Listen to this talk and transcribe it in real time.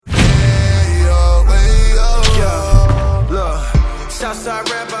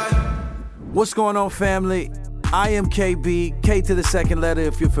Southside Rabbi. What's going on, family? I am KB, K to the second letter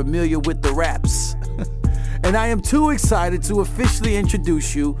if you're familiar with the raps. And I am too excited to officially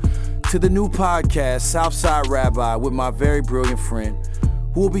introduce you to the new podcast, Southside Rabbi, with my very brilliant friend,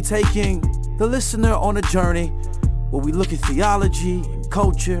 who will be taking the listener on a journey where we look at theology and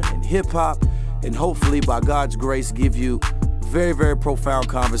culture and hip-hop, and hopefully, by God's grace, give you very, very profound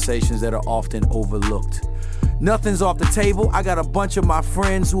conversations that are often overlooked. Nothing's off the table. I got a bunch of my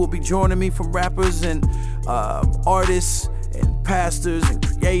friends who will be joining me, from rappers and artists and pastors and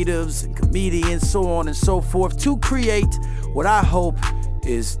creatives and comedians, so on and so forth, to create what I hope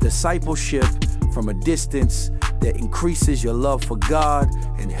is discipleship from a distance that increases your love for God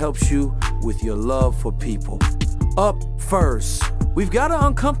and helps you with your love for people. Up first, we've got an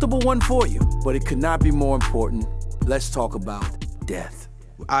uncomfortable one for you, but it could not be more important. Let's talk about death.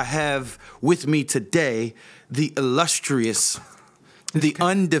 I have with me today the illustrious, the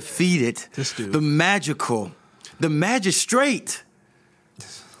undefeated, the magical, the magistrate,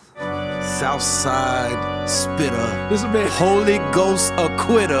 Southside Spitter, Holy Ghost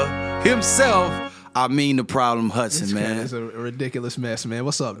acquitter himself. I mean the problem Hudson, man. It's a ridiculous mess, man.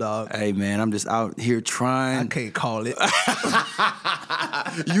 What's up, dog? Hey, man, I'm just out here trying. I can't call it.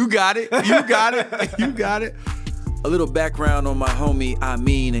 You got it. You got it. You got it. A little background on my homie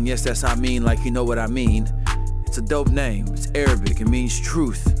Amin, and yes, that's Amin, like you know what I mean. It's a dope name. It's Arabic. It means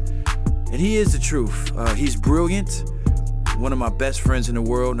truth. And he is the truth. He's brilliant, one of my best friends in the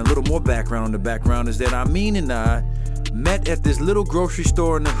world. And a little more background on the background is that Amin and I met at this little grocery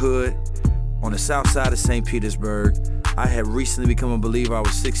store in the hood on the south side of St. Petersburg. I had recently become a believer. I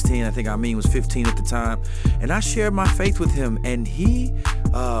was 16. I think Amin was 15 at the time. And I shared my faith with him. And he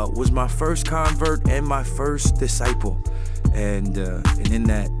was my first convert and my first disciple. And in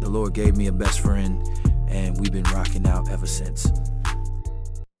that, the Lord gave me a best friend. And we've been rocking out ever since.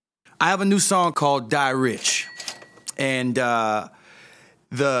 I have a new song called Die Rich. And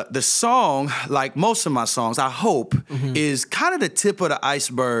the song, like most of my songs, I hope, is kind of the tip of the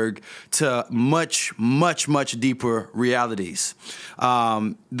iceberg to much, much, much deeper realities.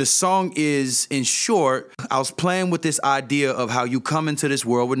 The song is, in short, I was playing with this idea of how you come into this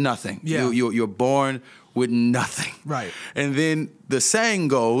world with nothing. Yeah. You're born with nothing. Right. And then the saying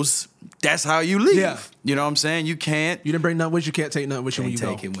goes, that's how you leave. Yeah. You know what I'm saying? You didn't bring nothing with you, can't take nothing with you when you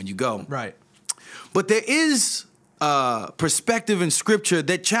go. Take it when you go. Right. But there is perspective in scripture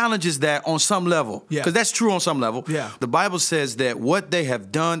that challenges that on some level. Yeah. Because that's true on some level. Yeah. The Bible says that what they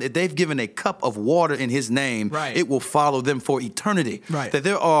have done, if they've given a cup of water in his name, right, it will follow them for eternity. Right. That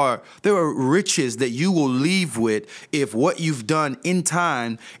there are riches that you will leave with if what you've done in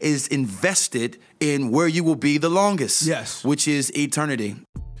time is invested in where you will be the longest. Yes. Which is eternity.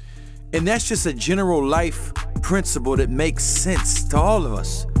 And that's just a general life principle that makes sense to all of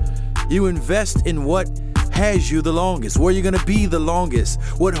us. You invest in what has you the longest, where you're gonna be the longest,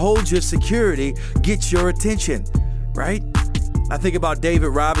 what holds your security, gets your attention, right? I think about David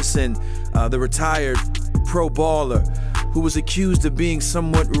Robinson, the retired pro baller, who was accused of being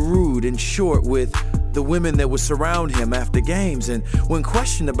somewhat rude and short with the women that would surround him after games. And when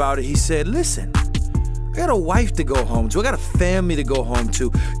questioned about it, he said, listen, I got a wife to go home to. I got a family to go home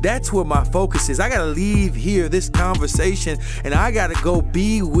to. That's where my focus is. I got to leave here, this conversation, and I got to go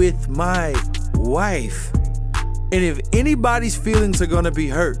be with my wife. And if anybody's feelings are going to be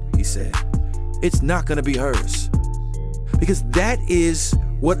hurt, he said, it's not going to be hers. Because that is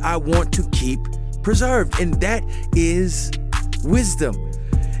what I want to keep preserved. And that is wisdom.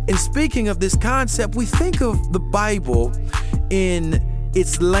 And speaking of this concept, we think of the Bible in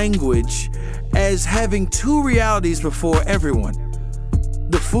its language as having two realities before everyone: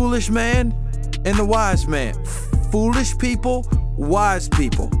 the foolish man and the wise man. Foolish people, wise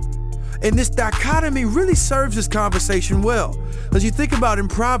people. And this dichotomy really serves this conversation well. As you think about in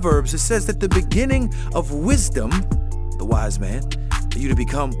Proverbs, it says that the beginning of wisdom, the wise man, for you to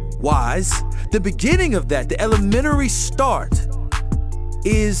become wise, the beginning of that, the elementary start,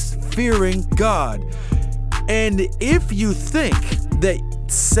 is fearing God. And if you think that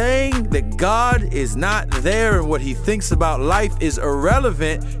saying that God is not there and what he thinks about life is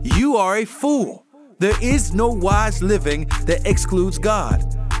irrelevant, you are a fool. There is no wise living that excludes God.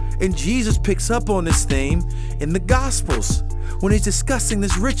 And Jesus picks up on this theme in the Gospels when he's discussing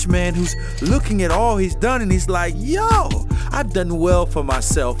this rich man who's looking at all he's done, and he's like, yo, I've done well for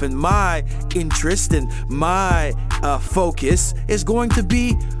myself, and my interest and my focus is going to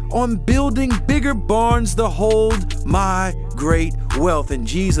be on building bigger barns to hold my great wealth. And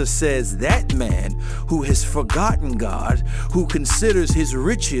Jesus says that man who has forgotten God, who considers his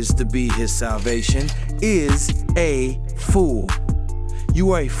riches to be his salvation, is a fool.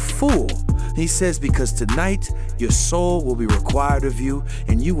 You are a fool. He says, because tonight your soul will be required of you,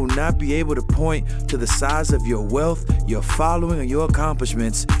 and you will not be able to point to the size of your wealth, your following, or your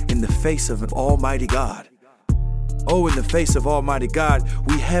accomplishments in the face of an almighty God. Oh, in the face of almighty God,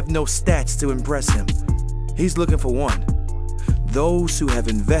 we have no stats to impress him. He's looking for one. Those who have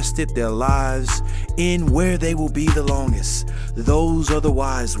invested their lives in where they will be the longest. Those are the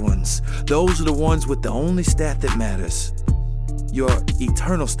wise ones. Those are the ones with the only stat that matters. Your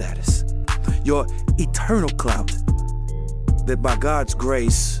eternal status. Your eternal clout. That by God's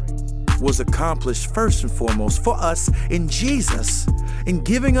grace was accomplished first and foremost for us in Jesus, in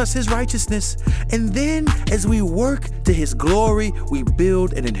giving us his righteousness. And then as we work to his glory, we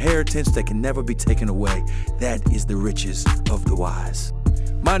build an inheritance that can never be taken away. That is the riches of the wise.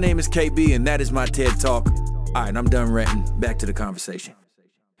 My name is KB, and that is my TED Talk. All right, I'm done ranting. Back to the conversation.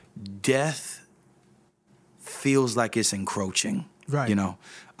 Death feels like it's encroaching. Right.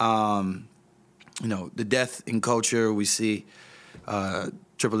 The death in culture, we see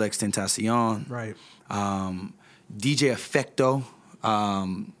Triple X Tentacion. Right. DJ Effecto.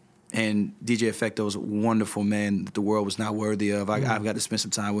 And DJ Effecto is a wonderful man that the world was not worthy of. I've got to spend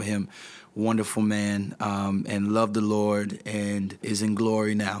some time with him. Wonderful man, and loved the Lord and is in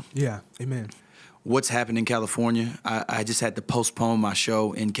glory now. Yeah, amen. What's happened in California? I just had to postpone my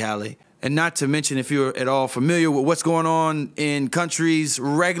show in Cali. And not to mention, if you're at all familiar with what's going on in countries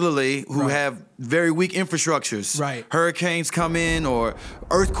regularly who have very weak infrastructures. Right. Hurricanes come in or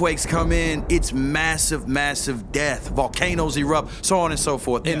earthquakes come in. It's massive, massive death. Volcanoes erupt, so on and so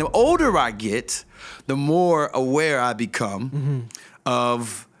forth. Yeah. And the older I get, the more aware I become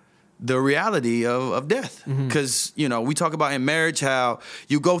of the reality of death. Because, we talk about in marriage how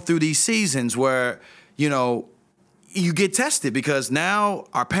you go through these seasons where, you get tested because now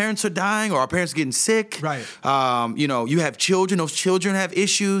our parents are dying or our parents are getting sick. Right. You have children. Those children have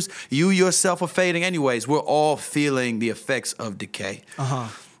issues. You yourself are fading. Anyways, we're all feeling the effects of decay.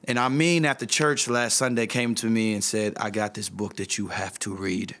 And after church last Sunday came to me and said, I got this book that you have to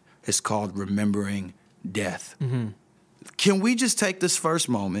read. It's called Remembering Death. Can we just take this first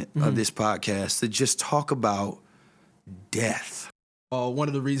moment of this podcast to just talk about death? One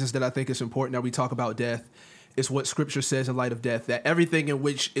of the reasons that I think it's important that we talk about death is what Scripture says in light of death, that everything in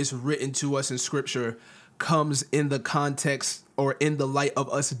which is written to us in Scripture comes in the context or in the light of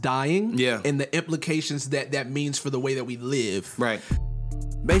us dying and the implications that means for the way that we live. Right.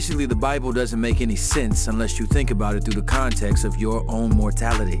 Basically, the Bible doesn't make any sense unless you think about it through the context of your own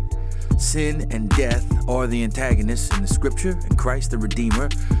mortality. Sin and death are the antagonists in the Scripture, and Christ the Redeemer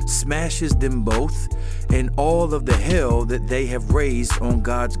smashes them both and all of the hell that they have raised on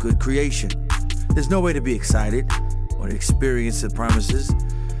God's good creation. There's no way to be excited or to experience the promises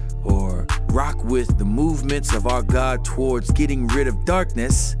or rock with the movements of our God towards getting rid of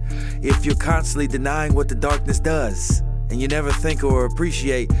darkness if you're constantly denying what the darkness does and you never think or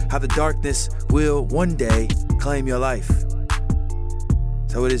appreciate how the darkness will one day claim your life.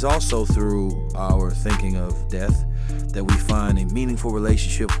 So it is also through our thinking of death that we find a meaningful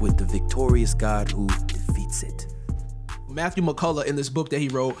relationship with the victorious God who defeats it. Matthew McCullough, in this book that he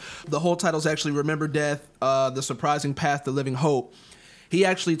wrote, the whole title is actually Remember Death, The Surprising Path to Living Hope. He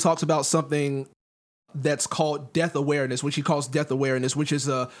actually talks about something that's called death awareness, which he calls death awareness, which is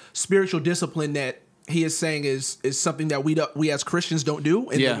a spiritual discipline that he is saying is something that we as Christians don't do,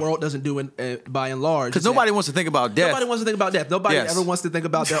 and the world doesn't do by and large. Because nobody wants to think about death. Nobody wants to think about death. Nobody ever wants to think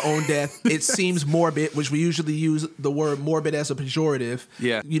about their own death. It seems morbid, which we usually use the word morbid as a pejorative.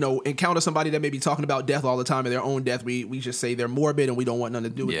 Yeah. Encounter somebody that may be talking about death all the time and their own death. We just say they're morbid and we don't want nothing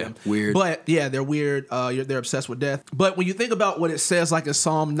to do with them. Weird. But they're weird. They're obsessed with death. But when you think about what it says, like in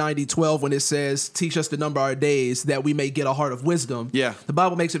Psalm 90:12, when it says, teach us to number our days that we may get a heart of wisdom. Yeah. The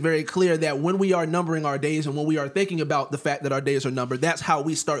Bible makes it very clear that when we are numbering our days and when we are thinking about the fact that our days are numbered, that's how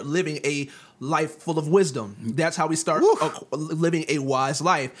we start living a life full of wisdom. That's how we start living a wise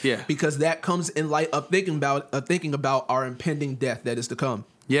life. Yeah. Because that comes in light of thinking about our impending death that is to come.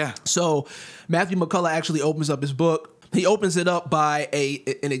 Yeah. So Matthew McCullough actually opens up his book. He opens it up by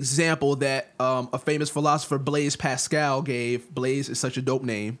an example that a famous philosopher, Blaise Pascal, gave. Blaise is such a dope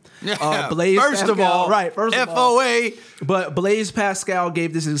name. Blaise first Pascal, of all, right? First FOA. Of all, but Blaise Pascal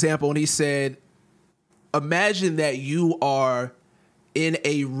gave this example, and he said, imagine that you are in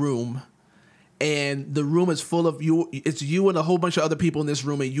a room and the room is full of you. It's you and a whole bunch of other people in this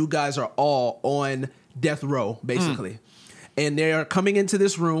room, and you guys are all on death row, basically. And they're coming into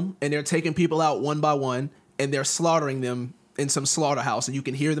this room and they're taking people out one by one and they're slaughtering them in some slaughterhouse, and you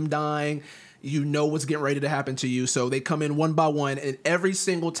can hear them dying. You know what's getting ready to happen to you. So they come in one by one, and every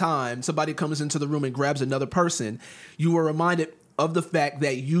single time somebody comes into the room and grabs another person, you are reminded of the fact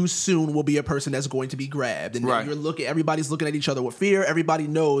that you soon will be a person that's going to be grabbed. And everybody's looking at each other with fear. Everybody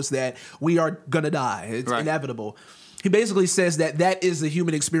knows that we are going to die. It's inevitable. He basically says that is the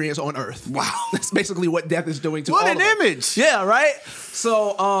human experience on Earth. Wow. That's basically what death is doing to all of us. What an image. Yeah, right?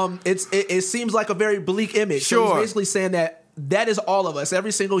 So it seems like a very bleak image. Sure. So he's basically saying that is all of us.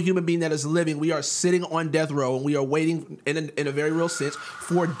 Every single human being that is living, we are sitting on death row, and we are waiting, in a very real sense,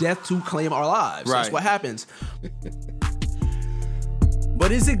 for death to claim our lives. Right. That's what happens.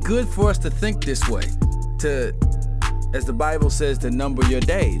 But is it good for us to think this way? To, as the Bible says, to number your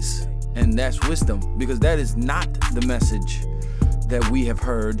days. And that's wisdom, because that is not the message that we have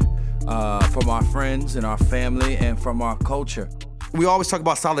heard from our friends and our family and from our culture. We always talk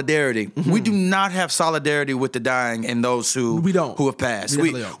about solidarity. Mm-hmm. We do not have solidarity with the dying and those who have passed.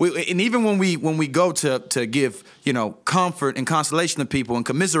 We and even when we go to give comfort and consolation to people and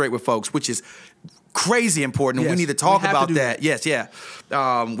commiserate with folks, which is crazy important, and we need to talk about that. Yes, yeah.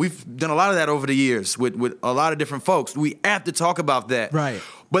 We've done a lot of that over the years with a lot of different folks. We have to talk about that. Right.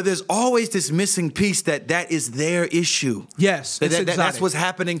 But there's always this missing piece that is their issue. Yes, that's what's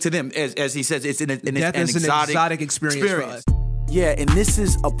happening to them. As he says, it's an exotic experience for us. Yeah, and this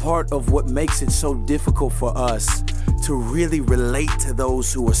is a part of what makes it so difficult for us to really relate to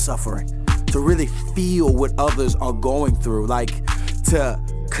those who are suffering, to really feel what others are going through, like to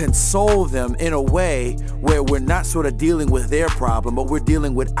console them in a way where we're not sort of dealing with their problem, but we're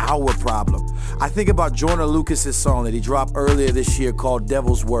dealing with our problem. I think about Joyner Lucas's song that he dropped earlier this year called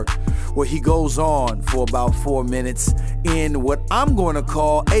Devil's Work, where he goes on for about 4 minutes in what I'm going to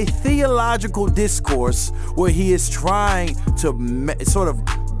call a theological discourse, where he is trying to sort of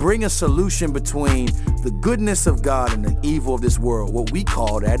bring a solution between the goodness of God and the evil of this world. What we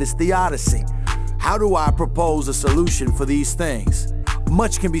call that is theodicy. How do I propose a solution for these things?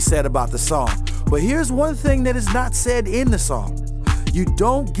 Much can be said about the song, but here's one thing that is not said in the song. You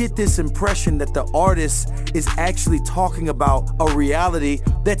don't get this impression that the artist is actually talking about a reality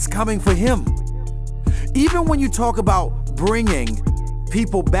that's coming for him. Even when you talk about bringing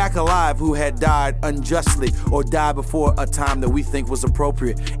people back alive who had died unjustly or died before a time that we think was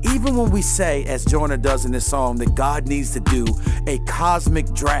appropriate, even when we say, as Joyner does in this song, that God needs to do a cosmic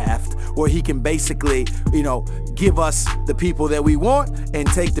draft where he can basically, give us the people that we want and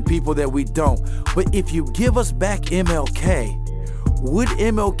take the people that we don't. But if you give us back MLK, would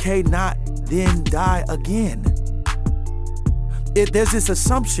MLK not then die again? There's this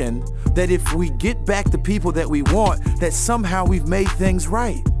assumption that if we get back the people that we want, that somehow we've made things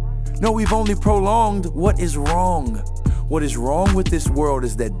right. No, we've only prolonged what is wrong. What is wrong with this world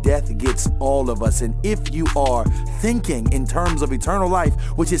is that death gets all of us. And if you are thinking in terms of eternal life,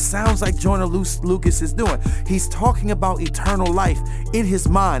 which it sounds like Joyner Lucas is doing, he's talking about eternal life in his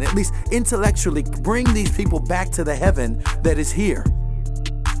mind, at least intellectually, bring these people back to the heaven that is here.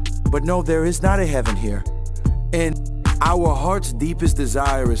 But no, there is not a heaven here. And our heart's deepest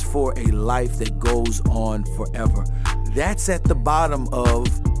desire is for a life that goes on forever. That's at the bottom of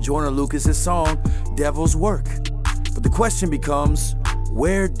Joyner Lucas's song, Devil's Work. But the question becomes,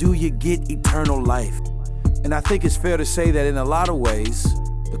 where do you get eternal life? And I think it's fair to say that in a lot of ways,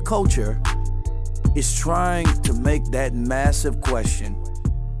 the culture is trying to make that massive question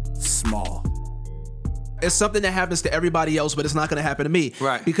small. It's something that happens to everybody else, but it's not going to happen to me.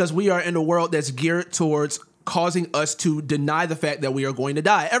 Right. Because we are in a world that's geared towards causing us to deny the fact that we are going to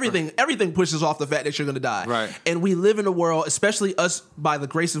die. Everything pushes off the fact that you're going to die. Right. And we live in a world, especially us by the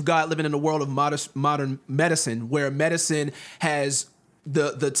grace of God, living in a world of modern medicine, where medicine has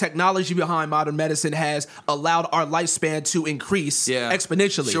the technology behind modern medicine has allowed our lifespan to increase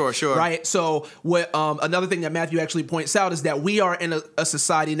exponentially. Sure. Right. So what another thing that Matthew actually points out is that we are in a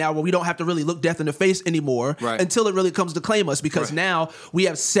society now where we don't have to really look death in the face anymore until it really comes to claim us, because now we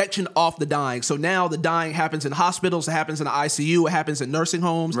have sectioned off the dying. So now the dying happens in hospitals, it happens in the ICU, it happens in nursing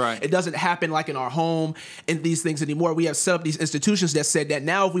homes. Right. It doesn't happen like in our home and these things anymore. We have set up these institutions that said that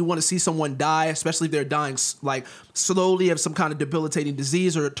now if we want to see someone die, especially if they're dying like slowly of some kind of debilitating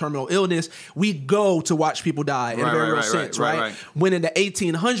disease or a terminal illness, we go to watch people die in a very real sense, right? When in the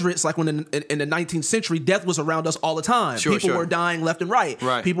 1800s, like when in the 19th century, death was around us all the time. People were dying left and right.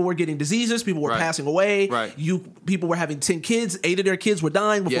 People were getting diseases. People were passing away. People were having 10 kids. 8 of their kids were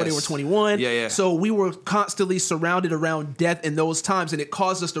dying before they were 21. So we were constantly surrounded around death in those times, and it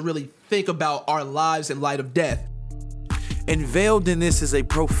caused us to really think about our lives in light of death. And veiled in this is a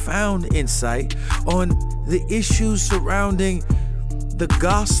profound insight on the issues surrounding the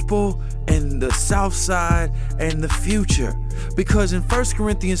gospel and the South Side and the future. Because in 1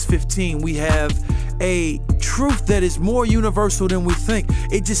 Corinthians 15, we have a truth that is more universal than we think.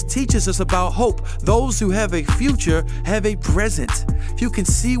 It just teaches us about hope. Those who have a future have a present. If you can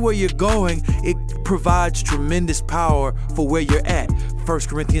see where you're going, it provides tremendous power for where you're at. 1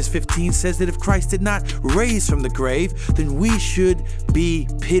 Corinthians 15 says that if Christ did not raise from the grave, then we should be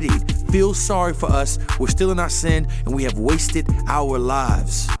pitied. Feel sorry for us. We're still in our sin and we have wasted our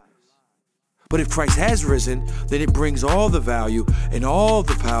lives. But if Christ has risen, then it brings all the value and all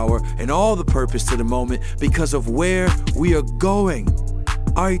the power and all the purpose to the moment because of where we are going.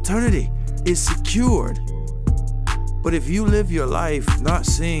 Our eternity is secured. But if you live your life not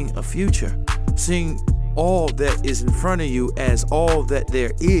seeing a future, seeing all that is in front of you as all that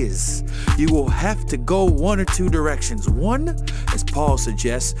there is, you will have to go one or two directions. One, as Paul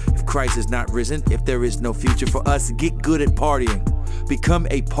suggests, if Christ is not risen, if there is no future for us, get good at partying. Become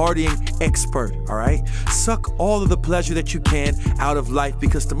a partying expert, all right? Suck all of the pleasure that you can out of life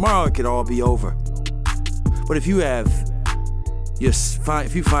because tomorrow it could all be over. But if you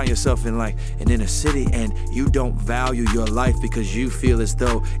find yourself in like an inner city and you don't value your life because you feel as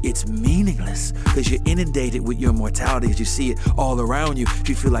though it's meaningless because you're inundated with your mortality as you see it all around you, if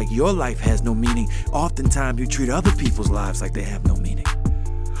you feel like your life has no meaning, oftentimes you treat other people's lives like they have no meaning.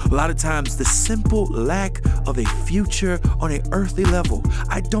 A lot of times, the simple lack of a future on an earthly level.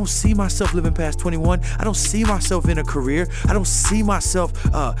 I don't see myself living past 21. I don't see myself in a career. I don't see myself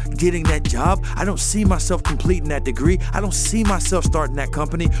getting that job. I don't see myself completing that degree. I don't see myself starting that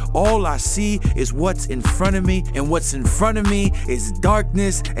company. All I see is what's in front of me, and what's in front of me is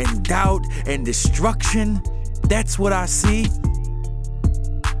darkness and doubt and destruction. That's what I see.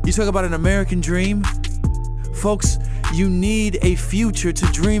 You talk about an American dream? Folks, you need a future to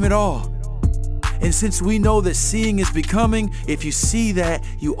dream it all. And since we know that seeing is becoming, if you see that,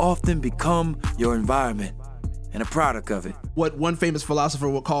 you often become your environment and a product of it. What one famous philosopher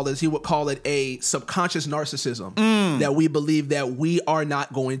would call this, he would call it a subconscious narcissism. That we believe that we are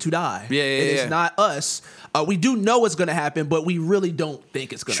not going to die. It's not us. We do know it's going to happen, but we really don't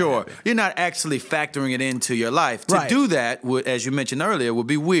think it's going to happen. You're not actually factoring it into your life. To do that, as you mentioned earlier, would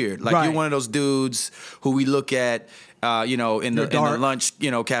be weird. Like you're one of those dudes who we look at in the lunch,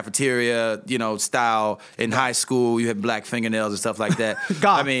 cafeteria, style in high school. You had black fingernails and stuff like that.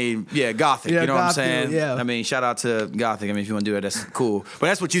 I mean, gothic. You know what I'm saying? Yeah. I mean, shout out to gothic. I mean, if you want to do it, that's cool. But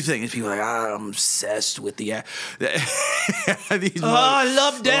that's what you think. It's people like, I'm obsessed with the. I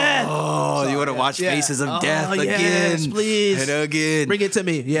love death. You want to watch Faces of Death again? Yes, please. And again, bring it to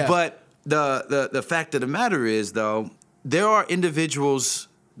me. Yeah. But the fact of the matter is, though, there are individuals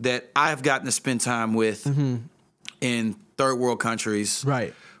that I've gotten to spend time with. In third world countries,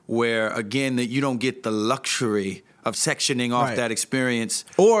 where again that you don't get the luxury of sectioning off that experience.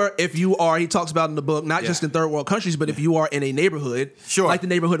 Or if you are, he talks about in the book, not just in third world countries, but if you are in a neighborhood, like the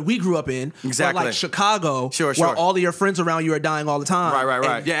neighborhood we grew up in, or like Chicago, where all of your friends around you are dying all the time.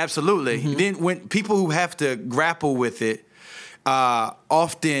 Right. Yeah, absolutely. Then when people who have to grapple with it,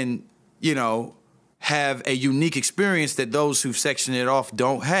 often, have a unique experience that those who've sectioned it off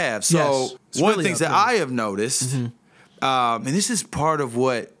don't have. So one of the things that I have noticed, and this is part of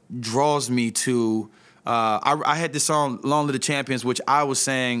what draws me to, I had this song, Long Live the Champions, which I was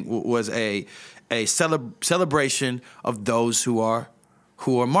saying was a celebration of those who are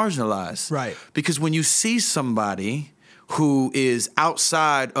marginalized. Right. Because when you see somebody who is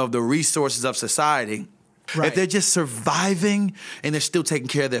outside of the resources of society, if they're just surviving and they're still taking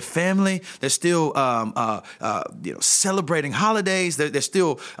care of their family, they're still celebrating holidays, they're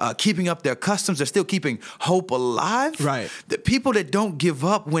still keeping up their customs, they're still keeping hope alive. Right. The people that don't give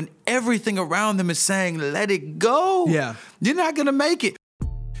up when everything around them is saying, let it go. Yeah. You're not going to make it.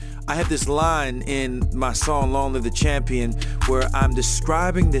 I have this line in my song, Long Live the Champion, where I'm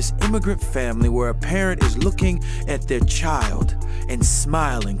describing this immigrant family where a parent is looking at their child and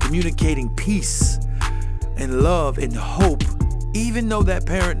smiling, communicating peace and love and hope, even though that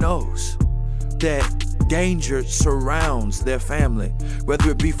parent knows that danger surrounds their family,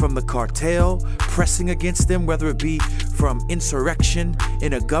 whether it be from the cartel pressing against them, whether it be from insurrection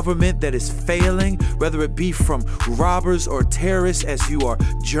in a government that is failing, whether it be from robbers or terrorists as you are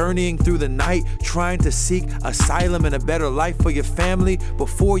journeying through the night trying to seek asylum and a better life for your family.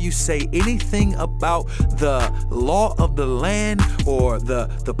 Before you say anything about the law of the land or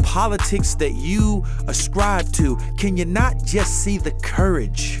the politics that you ascribe to, can you not just see the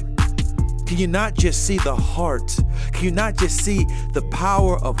courage? Can you not just see the heart? Can you not just see the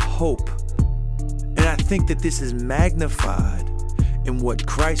power of hope? And I think that this is magnified in what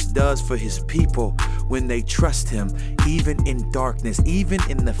Christ does for his people when they trust him, even in darkness, even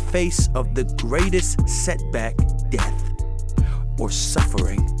in the face of the greatest setback, death or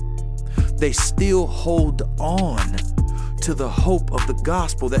suffering. they still hold on to the hope of the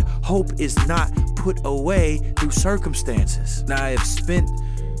gospel, that hope is not put away through circumstances. Now, I have spent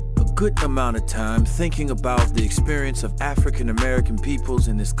a good amount of time thinking about the experience of African American peoples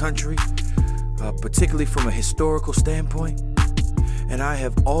in this country, particularly from a historical standpoint. And I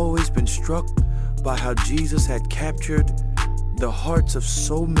have always been struck by how Jesus had captured the hearts of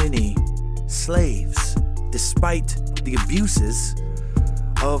so many slaves, despite the abuses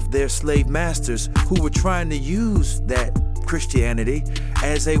of their slave masters, who were trying to use that Christianity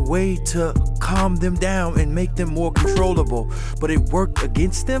as a way to calm them down and make them more controllable. But it worked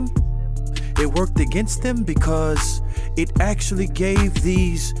against them. It worked against them because it actually gave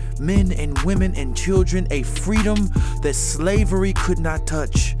these men and women and children a freedom that slavery could not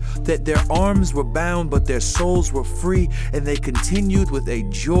touch, that their arms were bound but their souls were free, and they continued with a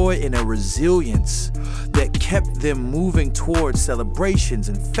joy and a resilience that kept them moving towards celebrations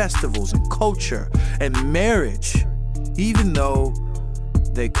and festivals and culture and marriage, even though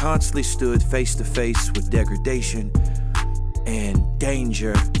they constantly stood face to face with degradation and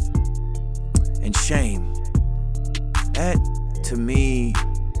danger and shame. That, to me,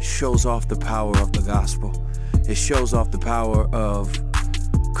 shows off the power of the gospel. It shows off the power of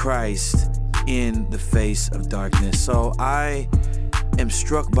Christ in the face of darkness. So I am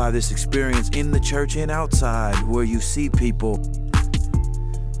struck by this experience in the church and outside, where you see people,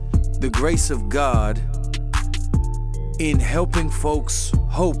 the grace of God in helping folks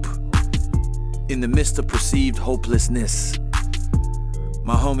hope in the midst of perceived hopelessness.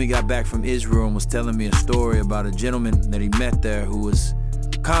 My homie got back from Israel and was telling me a story about a gentleman that he met there who was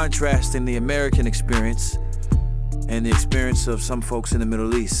contrasting the American experience and the experience of some folks in the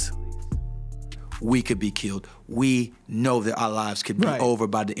Middle East. We could be killed. We know that our lives could be over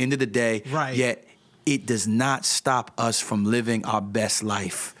by the end of the day, yet it does not stop us from living our best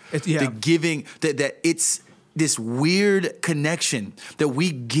life. The giving, that it's this weird connection that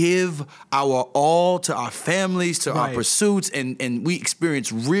we give our all to our families, to our pursuits, and we experience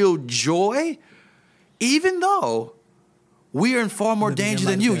real joy, even though we are in far more danger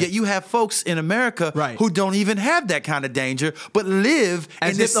than you. Yet you have folks in America who don't even have that kind of danger, but live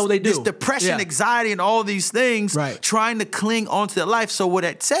in this depression, anxiety, and all these things, trying to cling onto their life. So what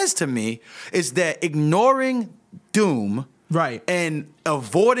that says to me is that ignoring doom and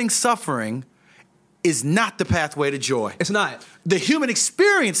avoiding suffering is not the pathway to joy. It's not. The human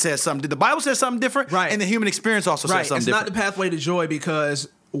experience says something. The Bible says something different, and the human experience also says something different. It's not the pathway to joy because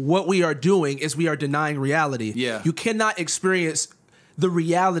what we are doing is we are denying reality. You cannot experience the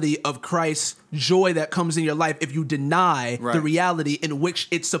reality of Christ's joy that comes in your life if you deny the reality in which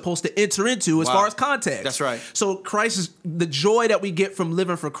it's supposed to enter into as far as context. That's right. So the joy that we get from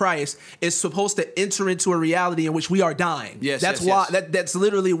living for Christ is supposed to enter into a reality in which we are dying. That's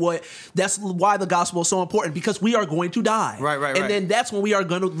literally that's why the gospel is so important, because we are going to die. And then that's when we are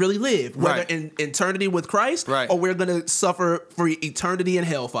going to really live, whether in eternity with Christ or we're going to suffer for eternity in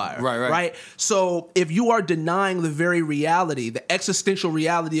hellfire. So if you are denying the very reality, the existential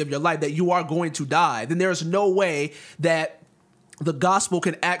reality of your life, that you are going to die, then there's no way that the gospel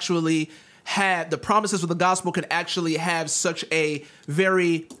can actually have, the promises of the gospel can actually have such a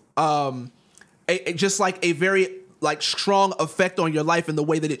very very strong effect on your life in the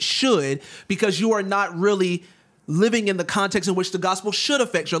way that it should, because you are not really living in the context in which the gospel should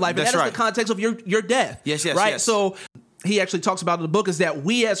affect your life. And that is the context of your death. So he actually talks about in the book is that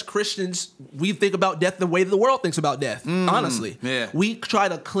we as Christians, we think about death the way that the world thinks about death. Honestly, we try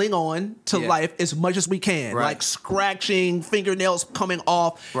to cling on to life as much as we can, like scratching, fingernails coming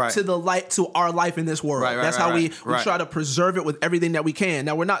off to our life in this world. That's how we try to preserve it with everything that we can.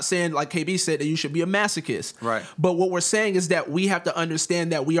 Now, we're not saying, like KB said, that you should be a masochist. But what we're saying is that we have to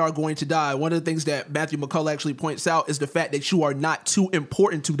understand that we are going to die. One of the things that Matthew McCullough actually points out is the fact that you are not too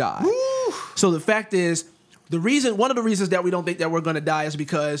important to die. So the fact is, one of the reasons that we don't think that we're going to die is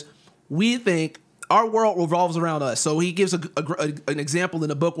because we think our world revolves around us. So he gives an example in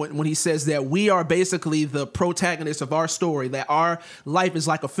the book when he says that we are basically the protagonists of our story, that our life is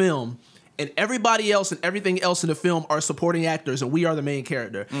like a film, and everybody else and everything else in the film are supporting actors, and we are the main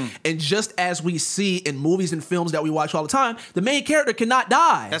character. And just as we see in movies and films that we watch all the time, the main character cannot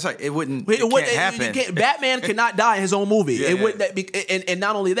die. That's right. It can't happen. Batman cannot die in his own movie. And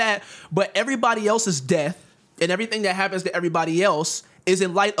not only that, but everybody else's death and everything that happens to everybody else is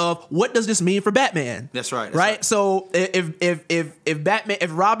in light of what does this mean for Batman? That's right. Right? So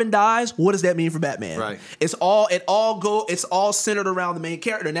if Robin dies, what does that mean for Batman? Right. It's all centered around the main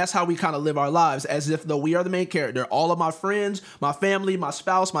character, and that's how we kind of live our lives, as if though we are the main character. All of my friends, my family, my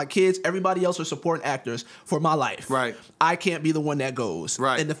spouse, my kids, everybody else are supporting actors for my life. Right. I can't be the one that goes.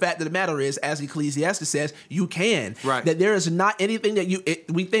 Right. And the fact of the matter is, as Ecclesiastes says, you can. Right. That there is not anything that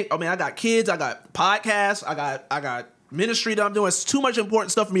we think, I mean, I got kids, I got podcasts, I got ministry that I'm doing. It's too much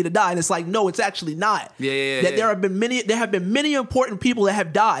important stuff for me to die. And it's like, no, it's actually not. Yeah. There have been many important people that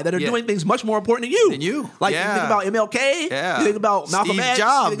have died that are doing things much more important than you. You think about MLK. Yeah. You think about Malcolm X.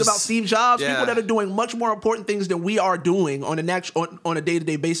 Jobs. You think about Steve Jobs. Yeah. People that are doing much more important things than we are doing on a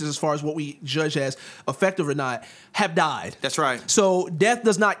day-to-day basis, as far as what we judge as effective or not, have died. That's right. So death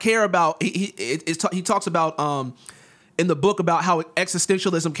does not care about. He talks about in the book about how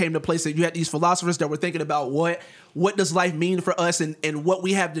existentialism came to place, that you had these philosophers that were thinking about what does life mean for us, and what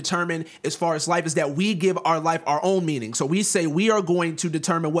we have determined as far as life is that we give our life our own meaning. So we say we are going to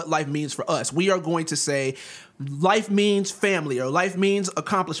determine what life means for us. We are going to say life means family, or life means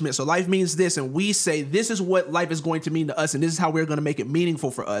accomplishments, or life means this, and we say this is what life is going to mean to us, and this is how we're going to make it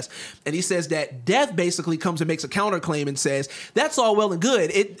meaningful for us. And he says that death basically comes and makes a counterclaim and says that's all well and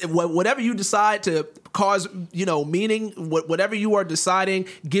good. Whatever you decide to cause, meaning, whatever you are deciding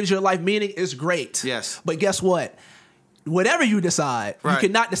gives your life meaning is great. Yes. But guess what? Whatever you decide, you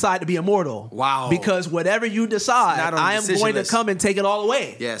cannot decide to be immortal. Wow. Because whatever you decide, I am going to come and take it all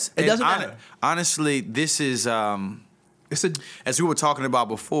away. Yes. It doesn't matter. Honestly, this is as we were talking about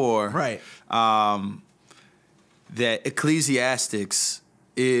before, right? That Ecclesiastes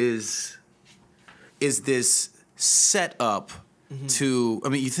is this setup to. I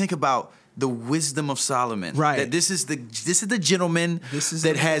mean, you think about the wisdom of Solomon. Right. That this is the gentleman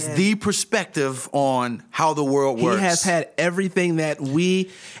that has the perspective on how the world works. He has had everything that when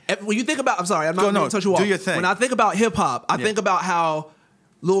you think about, I'm sorry, I'm not going to touch you off. Do your thing. When I think about hip hop, I think about how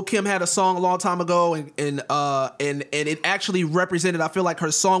Lil' Kim had a song a long time ago, and it actually represented, I feel like her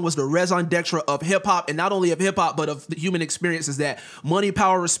song was the raison d'etre of hip hop, and not only of hip hop, but of the human experiences, that money,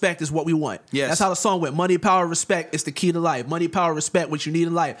 power, respect is what we want. Yes. That's how the song went. Money, power, respect is the key to life. Money, power, respect, what you need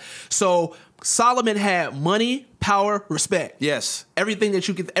in life. So Solomon had money, power, respect. Yes. Everything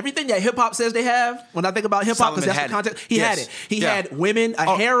that hip hop says they have, when I think about hip hop, because that's the context, he had it. He had women,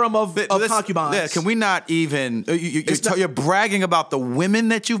 a harem of concubines. Yeah, can we not even, you're bragging about the women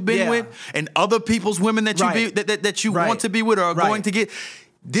that you've been with, and other people's women that you want to be with or are going to get.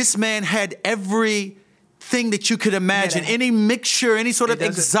 This man had everything that you could imagine, any mixture, any sort of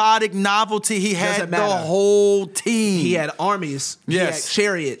exotic novelty. He had the whole team. He had armies. He had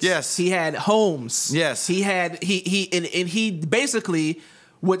chariots. Yes. He had homes. Yes. He basically,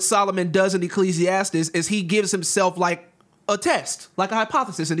 what Solomon does in Ecclesiastes is he gives himself like a test, like a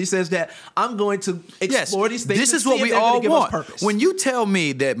hypothesis, and he says that I'm going to explore these things. This is what we all want. When you tell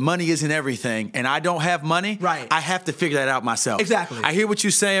me that money isn't everything, and I don't have money, I have to figure that out myself. Exactly. I hear what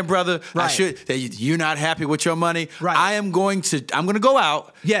you're saying, brother. Right. You're not happy with your money. Right. I'm going to go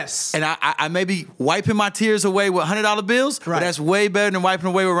out. Yes. And I may be wiping my tears away with $100 bills, but that's way better than wiping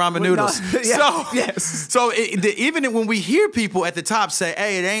away with ramen noodles. So even when we hear people at the top say,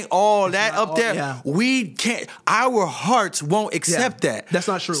 "Hey, it ain't all that up there," we can't. Our hearts won't accept that. That's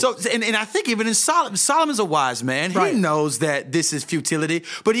not true. So, and I think even in Solomon's a wise man. He knows that this is futility,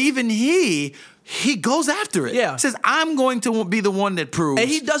 but even he goes after it. Yeah. He says, I'm going to be the one that proves. And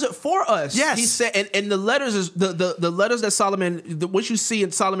he does it for us. Yes. He said, and the letters is the letters that Solomon, what you see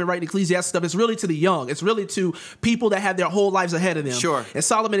in Solomon writing Ecclesiastes stuff, is really to the young. It's really to people that have their whole lives ahead of them. Sure. And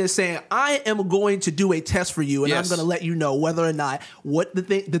Solomon is saying, I am going to do a test for you, and I'm going to let you know whether or not what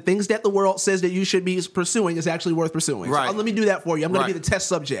the things that the world says that you should be pursuing is actually worth pursuing. Right. So let me do that for you. I'm going to be the test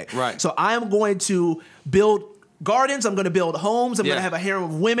subject. Right. So I am going to build gardens, I'm going to build homes, I'm going to have a harem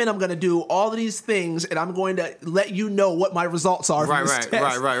of women, I'm going to do all of these things, and I'm going to let you know what my results are from this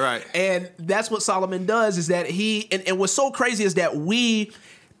test. Right. And that's what Solomon does, is that and what's so crazy is that we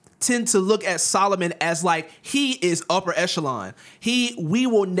tend to look at Solomon as like he is upper echelon. We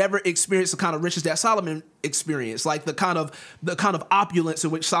will never experience the kind of riches that Solomon experienced, like the kind of opulence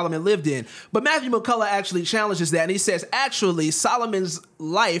in which Solomon lived in. But Matthew McCullough actually challenges that, and he says, actually, Solomon's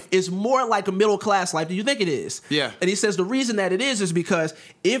life is more like a middle class life than you think it is. Yeah. And he says the reason that it is because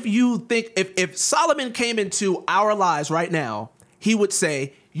if Solomon came into our lives right now, he would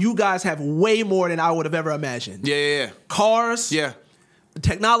say, you guys have way more than I would have ever imagined. Yeah. Cars. Yeah.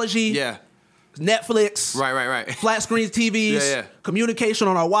 Technology. Yeah. Netflix. Right. Flat screen TVs. Yeah. Communication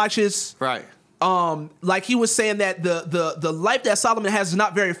on our watches. Right. Like he was saying that the life that Solomon has is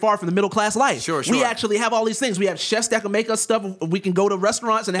not very far from the middle class life. Sure. We actually have all these things. We have chefs that can make us stuff. We can go to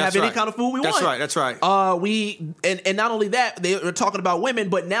restaurants and have any kind of food we want. That's right. And not only that, they were talking about women,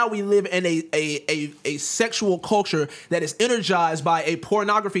 but now we live in a sexual culture that is energized by a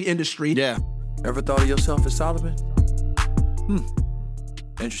pornography industry. Yeah. Ever thought of yourself as Solomon?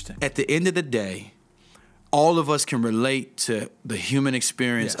 Interesting. At the end of the day, all of us can relate to the human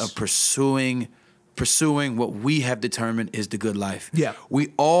experience of pursuing what we have determined is the good life. Yeah.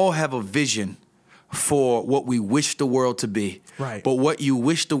 We all have a vision for what we wish the world to be. Right. But what you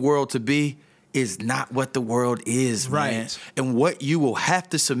wish the world to be is not what the world is, man. And what you will have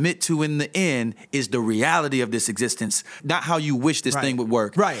to submit to in the end is the reality of this existence, not how you wish this thing would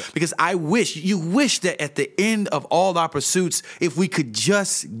work. Right. Because you wish that at the end of all our pursuits, if we could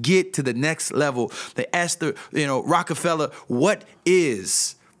just get to the next level. They asked Rockefeller, what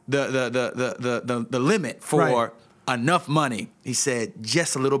is the limit for enough money? He said,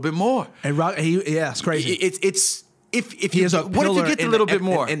 just a little bit more. And it's crazy. What if you get a little bit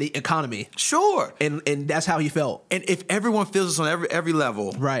more in the economy? Sure. And that's how he felt. And if everyone feels this on every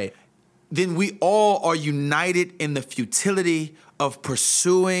level, right, then we all are united in the futility of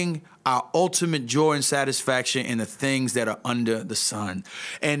pursuing our ultimate joy and satisfaction in the things that are under the sun.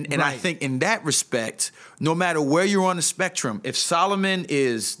 And I think in that respect, no matter where you're on the spectrum, if Solomon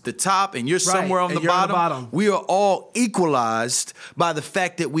is the top and you're somewhere on the bottom, we are all equalized by the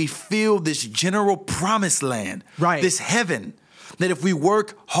fact that we feel this general promised land, this heaven, that if we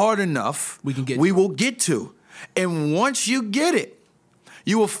work hard enough, we will get to. And once you get it,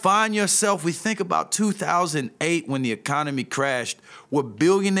 you will find yourself, we think about 2008 when the economy crashed, where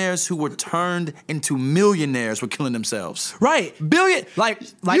billionaires who were turned into millionaires were killing themselves. Right. Like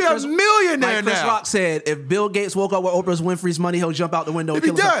you're a millionaire Chris now. Rock said, if Bill Gates woke up with Oprah Winfrey's money, he'll jump out the window and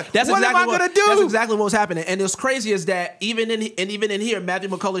kill himself. What am I going to do? That's exactly what was happening. And what's crazy is that even in here, Matthew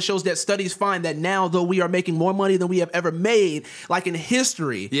McCullough shows that studies find that now, though we are making more money than we have ever made, like in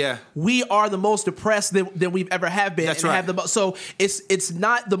history, we are the most depressed than we've ever have been. That's right. So it's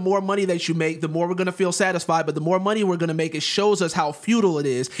not the more money that you make, the more we're going to feel satisfied, but the more money we're going to make, it shows us how futile it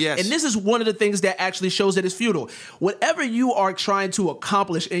is. Yes. And this is one of the things that actually shows that it's futile. Whatever you are trying to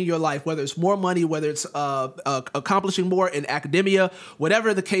accomplish in your life, whether it's more money, whether it's accomplishing more in academia,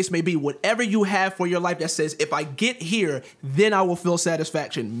 whatever the case may be, whatever you have for your life that says, if I get here, then I will feel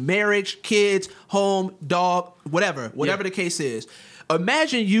satisfaction. Marriage, kids, home, dog, whatever the case is.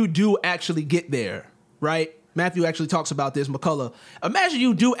 Imagine you do actually get there, right? Matthew actually talks about this, McCullough. Imagine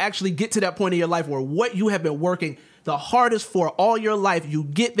you do actually get to that point in your life where what you have been working the hardest for all your life, you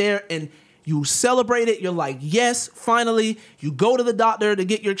get there and you celebrate it. You're like, yes, finally. You go to the doctor to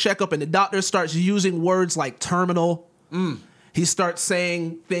get your checkup and the doctor starts using words like terminal. He starts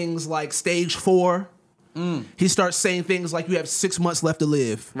saying things like stage 4. He starts saying things like you have 6 months left to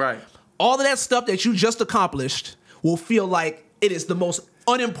live. Right. All of that stuff that you just accomplished will feel like it is the most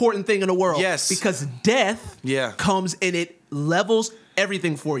unimportant thing in the world. Yes. Because death comes and it levels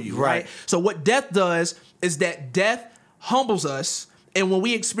everything for you. Right. So what death does is that death humbles us. And when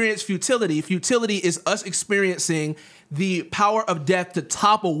we experience futility is us experiencing the power of death to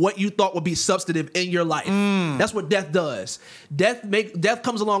topple what you thought would be substantive in your life. That's what death does. Death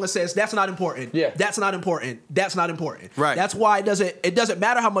comes along and says, that's not important. Yeah. That's not important. That's not important. Right. That's why it doesn't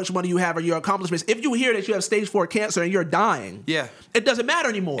matter how much money you have or your accomplishments. If you hear that you have stage 4 cancer and you're dying, it doesn't matter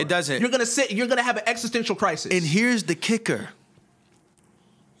anymore. It doesn't. You're gonna have an existential crisis. And here's the kicker.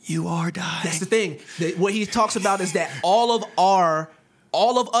 You are dying. That's the thing. What he talks about is that all of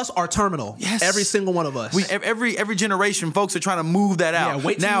us are terminal. Yes. Every single one of us. Every generation, folks are trying to move that out. Yeah,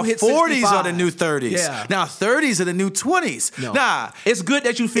 wait till now you hit 40s 65. are the new 30s. Yeah. Now 30s are the new 20s. No. Nah. It's good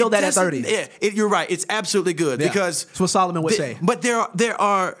that you feel that at 30. Yeah, you're right. It's absolutely good because that's what Solomon would say. But there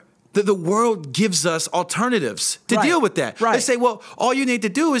are the world gives us alternatives to deal with that. Right. They say, well, all you need to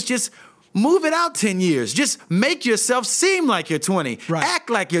do is just move it out 10 years. Just make yourself seem like you're 20. Right. Act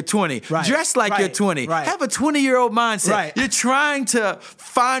like you're 20. Right. Dress like you're 20. Right. Have a 20-year-old mindset. Right. You're trying to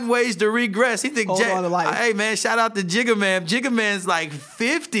find ways to regress. He think, hey, man, shout out to Jigga Man. Jigga Man's like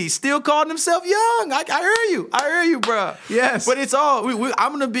 50, still calling himself young. I hear you, bro. Yes. But it's all,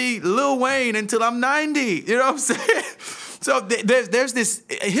 I'm going to be Lil Wayne until I'm 90. You know what I'm saying? So there's this,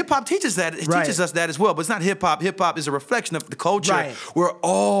 hip-hop teaches us that as well, but it's not hip-hop. Hip-hop is a reflection of the culture. Right. We're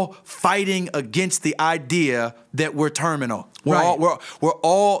all fighting against the idea that we're terminal. We're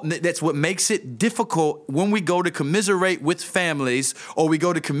all, that's what makes it difficult when we go to commiserate with families or we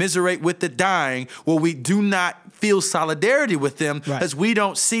go to commiserate with the dying, where we do not feel solidarity with them because we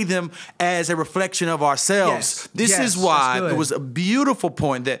don't see them as a reflection of ourselves. This is why it was a beautiful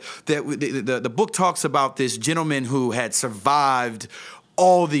point that the book talks about this gentleman who had survived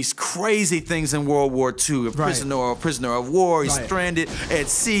all these crazy things in World War II, a prisoner of war. He's stranded at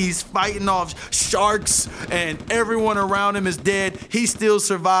seas, fighting off sharks, and everyone around him is dead. He still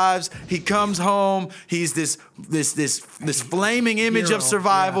survives. He comes home. He's this flaming image of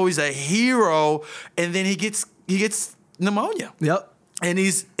survival. He's a hero, and then he gets pneumonia. And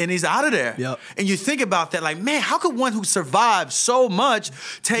he's out of there. And you think about that, like, man, how could one who survived so much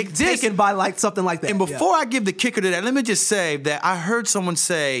taken by like something like that? And before I give the kicker to that, let me just say that I heard someone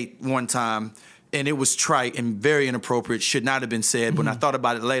say one time, and it was trite and very inappropriate, should not have been said. But when I thought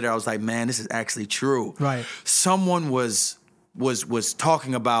about it later, I was like, man, this is actually true. Someone was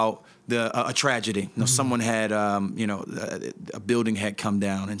talking about a tragedy. You know, someone had, a building had come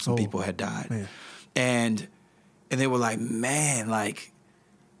down and some people had died, and they were like, man,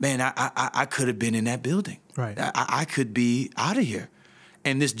 I could have been in that building. I could be out of here.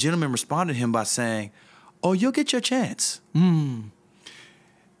 And this gentleman responded to him by saying, oh, you'll get your chance. And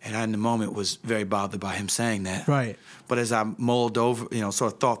I, in the moment, was very bothered by him saying that. But as I mulled over,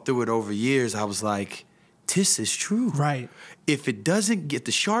 sort of thought through it over years, I was like, this is true. If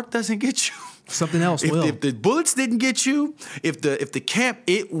the shark doesn't get you, something else will. If the bullets didn't get you, if the camp,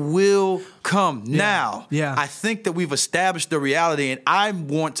 it will come. Now, I think that we've established the reality, and I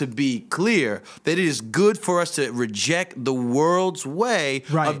want to be clear that it is good for us to reject the world's way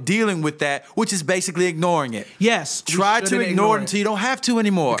of dealing with that, which is basically ignoring it. Try to ignore it until you don't have to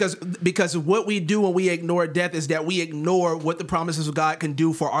anymore. Because what we do when we ignore death is that we ignore what the promises of God can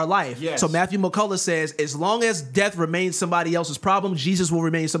do for our life. So Matthew McCullough says, as long as death remains somebody else's problem, Jesus will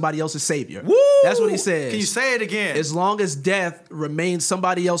remain somebody else's savior. That's what he says. Can you say it again? As long as death remains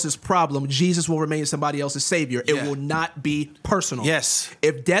somebody else's problem, Jesus will remain somebody else's savior. It will not be personal.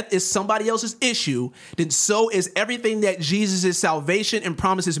 If death is somebody else's issue, then so is everything that Jesus' salvation and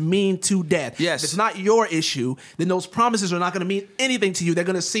promises mean to death. If it's not your issue, then those promises are not going to mean anything to you. They're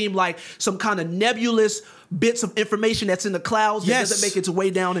going to seem like some kind of nebulous bits of information that's in the clouds that doesn't make its way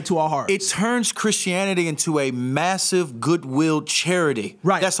down into our hearts. It turns Christianity into a massive goodwill charity.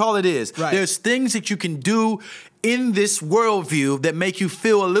 That's all it is. There's things that you can do in this worldview that make you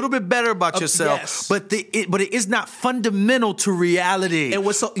feel a little bit better about yourself, but it is not fundamental to reality. And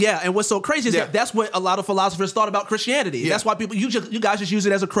what's so crazy is that's what a lot of philosophers thought about Christianity. That's why you guys just use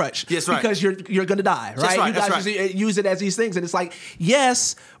it as a crutch. Because you're going to die, right? You guys just use it as these things, and it's like,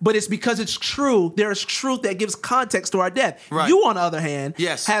 yes, but it's because it's true. There is truth that gives context to our death. You, on the other hand,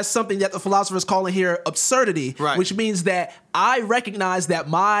 has something that the philosophers call in here absurdity, which means that I recognize that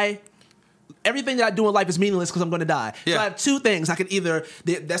everything that I do in life is meaningless because I'm going to die. So I have two things. I can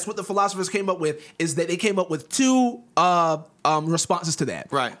that's what the philosophers came up with, is that they came up with two responses to that.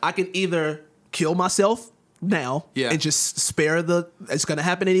 I can either kill myself now and just spare it's going to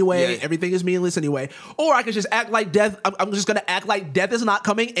happen anyway. Everything is meaningless anyway. Or I can just act like death. I'm just going to act like death is not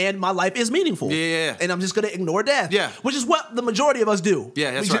coming and my life is meaningful. And I'm just going to ignore death. Which is what the majority of us do.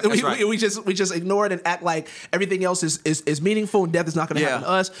 We just ignore it and act like everything else is meaningful and death is not going to happen to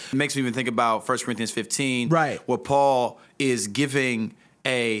us. It makes me even think about 1 Corinthians 15, where Paul is giving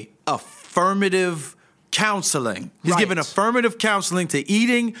a affirmative counseling. He's giving affirmative counseling to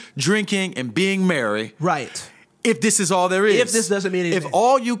eating, drinking, and being merry. If this is all there is. If this doesn't mean anything. If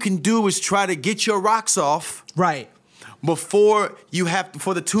all you can do is try to get your rocks off. Before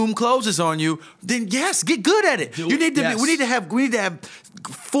the tomb closes on you, then yes, get good at it. We need to have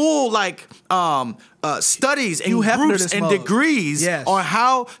full studies and groups and degrees on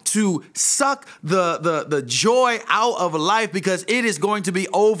how to suck the joy out of life, because it is going to be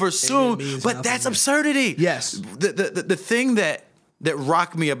over soon. But that's absurdity. The thing that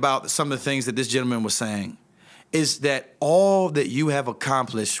rocked me about some of the things that this gentleman was saying is that all that you have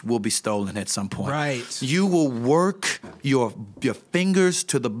accomplished will be stolen at some point. You will work your fingers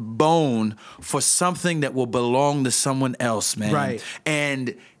to the bone for something that will belong to someone else, man.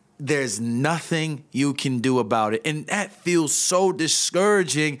 And there's nothing you can do about it. And that feels so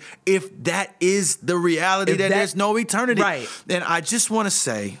discouraging if that is the reality, that there's no eternity. And I just want to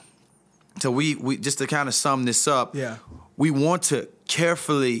say, so we just to kind of sum this up, we want to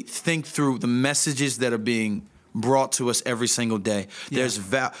carefully think through the messages that are being brought to us every single day.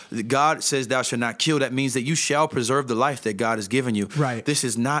 God says, thou shalt not kill. That means that you shall preserve the life that God has given you. This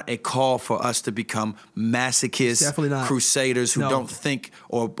is not a call for us to become masochists, crusaders who don't think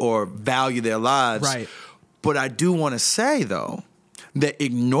or value their lives. But I do want to say, though, that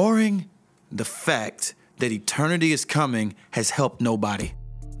ignoring the fact that eternity is coming has helped nobody.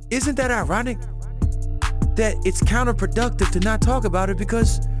 Isn't that ironic? that it's counterproductive to not talk about it,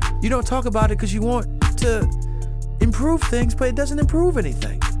 because you don't talk about it because you want to improve things, but it doesn't improve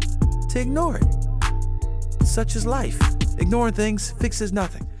anything. To ignore it. Such is life. Ignoring things fixes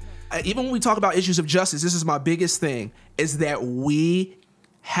nothing. Even when we talk about issues of justice, this is my biggest thing, is that we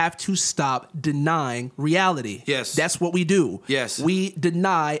have to stop denying reality. Yes. That's what we do. Yes. We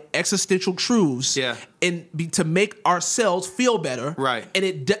deny existential truths. Yeah. To make ourselves feel better. Right.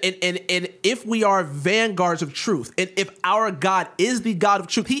 And if we are vanguards of truth, and if our God is the God of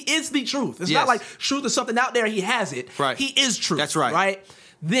truth, he is the truth. It's Yes. not like truth is something out there, he has it. Right. He is truth. That's right. Right?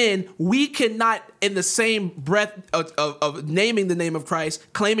 Then we cannot, in the same breath of naming the name of Christ,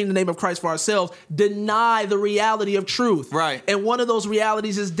 claiming the name of Christ for ourselves, deny the reality of truth. Right. And one of those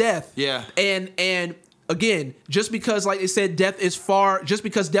realities is death. Yeah. And again, just because, like they said, death is far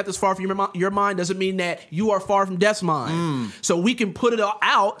from your mind doesn't mean that you are far from death's mind. So we can put it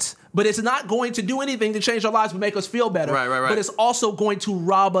out, but it's not going to do anything to change our lives but make us feel better. Right. But it's also going to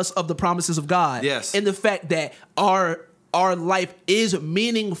rob us of the promises of God. Yes. And the fact that our life is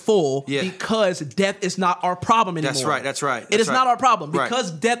meaningful because death is not our problem anymore. That's right. It is not our problem.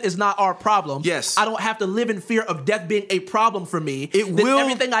 Because death is not our problem, yes. I don't have to live in fear of death being a problem for me. Will.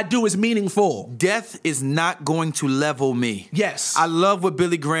 Everything I do is meaningful. Death is not going to level me. Yes. I love what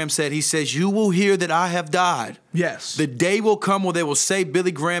Billy Graham said. He says, "You will hear that I have died." Yes. The day will come where they will say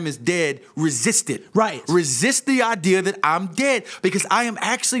Billy Graham is dead. Resist it. Right. Resist the idea that I'm dead, because I am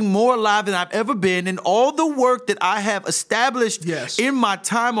actually more alive than I've ever been, and all the work that I have established in my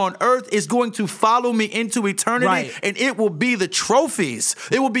time on earth is going to follow me into eternity, and it will be the trophies.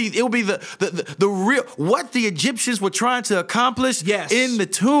 It will be the real what the Egyptians were trying to accomplish in the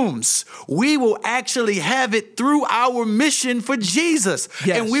tombs. We will actually have it through our mission for Jesus,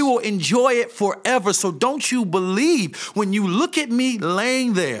 and we will enjoy it forever. So don't you believe when you look at me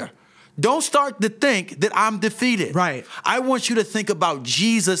laying there. Don't start to think that I'm defeated. Right. I want you to think about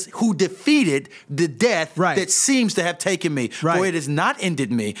Jesus, who defeated the death that seems to have taken me. Right. For it has not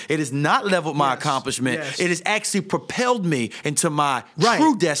ended me. It has not leveled my accomplishment. Yes. It has actually propelled me into my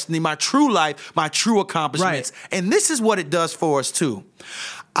true destiny, my true life, my true accomplishments. And this is what it does for us too.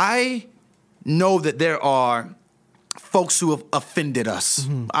 I know that there are folks who have offended us,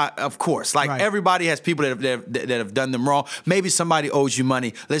 of course. Everybody has people that have done them wrong. Maybe somebody owes you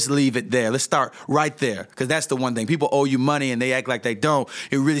money. Let's leave it there. Let's start right there, because that's the one thing. People owe you money and they act like they don't.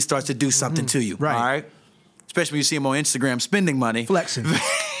 It really starts to do something to you, all right? Especially when you see them on Instagram spending money. Flexing.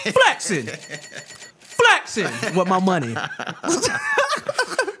 Flexing with my money.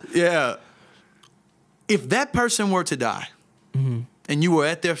 Yeah. If that person were to die and you were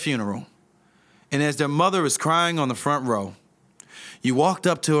at their funeral, and as their mother is crying on the front row, you walked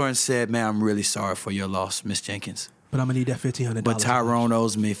up to her and said, "Man, I'm really sorry for your loss, Miss Jenkins. But I'm going to need that $1,500. But Tyrone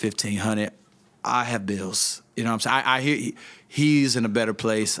owes me $1,500. I have bills." You know what I'm saying? I hear he's in a better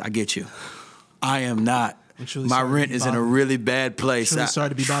place. I get you. I am not. My rent is in a really bad place. I'm sorry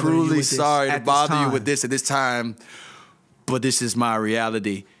to be bothering you with this. Truly sorry to bother you with this at this time. But this is my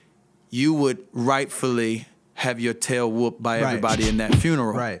reality. You would rightfully have your tail whooped by everybody in that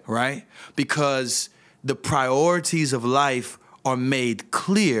funeral, right? Because the priorities of life are made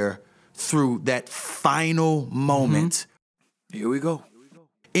clear through that final moment. Here we go.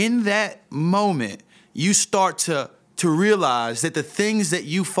 In that moment, you start to realize that the things that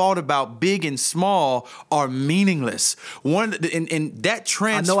you fought about, big and small, are meaningless. And that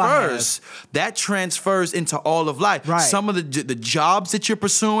transfers into all of life. Right. Some of the jobs that you're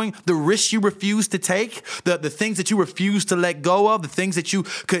pursuing, the risks you refuse to take, the things that you refuse to let go of, the things that you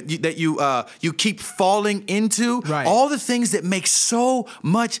keep falling into, all the things that make so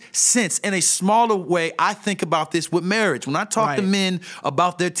much sense. In a smaller way, I think about this with marriage. When I talk to men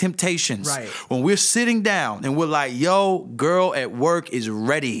about their temptations, when we're sitting down and we're like, "Yo, girl at work is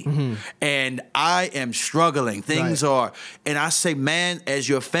ready and I am struggling. Things are," and I say, "Man, as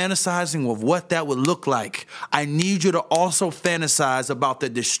you're fantasizing with what that would look like, I need you to also fantasize about the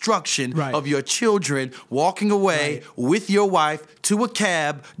destruction of your children walking away with your wife to a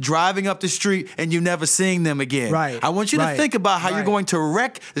cab, driving up the street, and you never seeing them again." I want you to think about how you're going to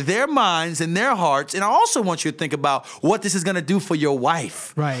wreck their minds and their hearts. And I also want you to think about what this is going to do for your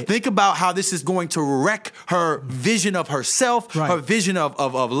wife. Think about how this is going to wreck her vision vision of herself, her vision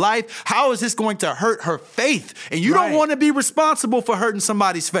of life. How is this going to hurt her faith? And you don't want to be responsible for hurting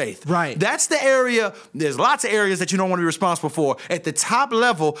somebody's faith. Right. That's the area. There's lots of areas that you don't want to be responsible for. At the top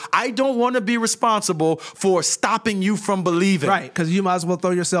level, I don't want to be responsible for stopping you from believing. Right, because you might as well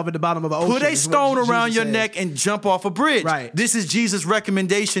throw yourself at the bottom of an ocean. Put a stone around your neck and jump off a bridge. Right. This is Jesus'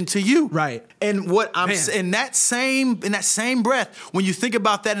 recommendation to you. Right. And what I'm in that same breath, when you think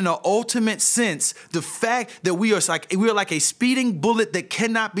about that in an ultimate sense, the fact that we are like a speeding bullet that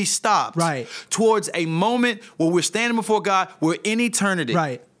cannot be stopped. Right. Towards a moment where we're standing before God, we're in eternity.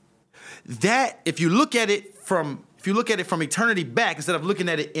 Right. That, if you look at it from eternity back, instead of looking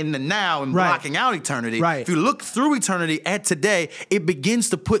at it in the now and blocking out eternity, if you look through eternity at today, it begins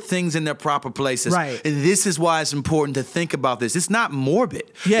to put things in their proper places. Right. And this is why it's important to think about this. It's not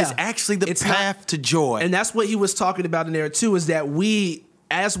morbid. Yeah. It's actually the path to joy. And that's what he was talking about in there too, is that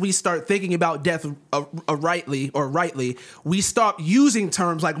as we start thinking about death rightly, we stop using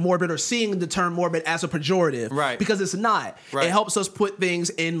terms like morbid or seeing the term morbid as a pejorative. Right. Because it's not. Right. It helps us put things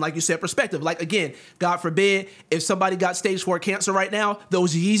in, like you said, perspective. Like, again, God forbid, if somebody got stage 4 cancer right now,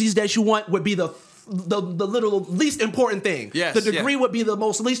 those Yeezys that you want would be the little least important thing. Yes, the degree would be the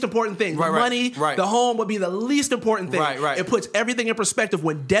most least important thing. The money, the home would be the least important thing. Right. It puts everything in perspective.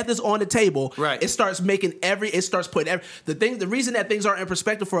 When death is on the table, it starts putting the reason that things aren't in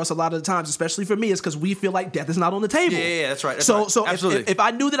perspective for us a lot of the times, especially for me, is because we feel like death is not on the table. Yeah, that's right. So if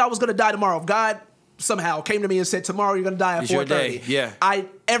I knew that I was going to die tomorrow, if God somehow came to me and said, tomorrow you're going to die at 4:30. Yeah.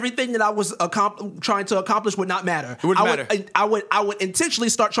 Everything that I was trying to accomplish would not matter. It wouldn't matter. I would intentionally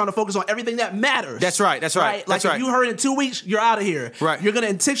start trying to focus on everything that matters. That's right. Like if you heard in 2 weeks, you're out of here. Right. You're going to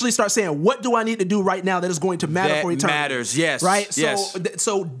intentionally start saying, what do I need to do right now that is going to matter for eternity? That matters, yes. Right? Yes.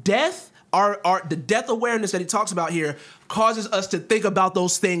 So death, the death awareness that he talks about here causes us to think about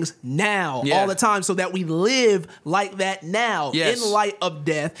those things now all the time, so that we live like that now in light of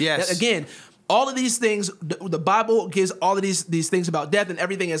death. Yes. That, again, all of these things, the Bible gives all of these things about death and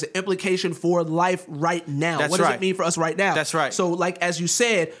everything as an implication for life right now. That's what does it mean for us right now? That's right. So, like as you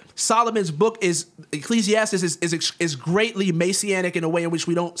said, Solomon's book Ecclesiastes is greatly messianic in a way in which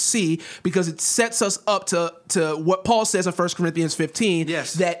we don't see, because it sets us up to what Paul says in 1 Corinthians 15.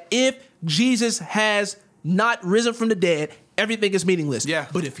 Yes. That if Jesus has not risen from the dead, everything is meaningless. Yeah.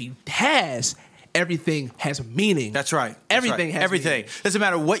 But if he has, everything has meaning. That's right. Everything has everything. meaning. Doesn't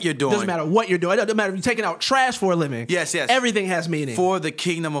matter what you're doing. Doesn't matter what you're doing. It doesn't matter if you're taking out trash for a living. Yes. Everything has meaning. For the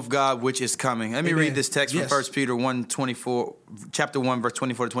kingdom of God which is coming. Let me read this text from 1 Peter 1:24, chapter 1, verse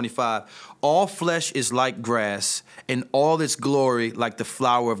 24 to 25. All flesh is like grass, and all its glory like the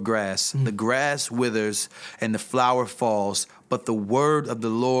flower of grass. The grass withers and the flower falls, but the word of the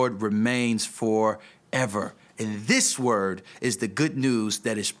Lord remains forever. And this word is the good news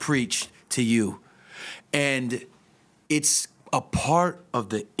that is preached to you. And it's a part of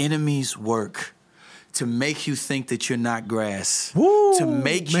the enemy's work to make you think that you're not grass. Woo, to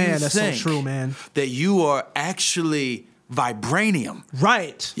make man, you that's think so true, man. that you are actually vibranium.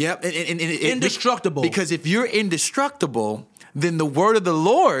 Right. Yep. And indestructible. Because if you're indestructible, then the word of the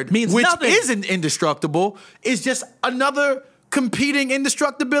Lord, means which nothing. isn't indestructible, is just another competing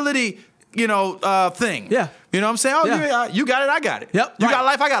indestructibility, thing. Yeah. You know what I'm saying? Oh, Yeah. you got it, I got it. Yep. You Right. got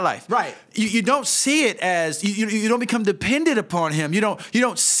life, I got life. Right. You don't see it as you don't become dependent upon him. You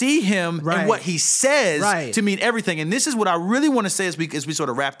don't see him and what he says to mean everything. And this is what I really want to say as we sort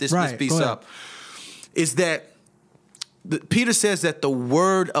of wrap this piece up, is that Peter says that the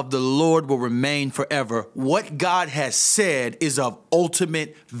word of the Lord will remain forever. What God has said is of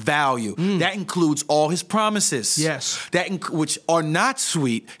ultimate value. That includes all his promises. Yes. Which are not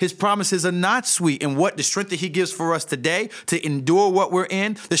sweet. His promises are not sweet. And the strength that he gives for us today to endure what we're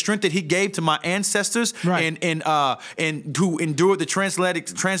in, the strength that he gave to my ancestors and who endured the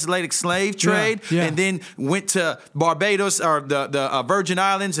transatlantic slave trade and then went to Barbados or the Virgin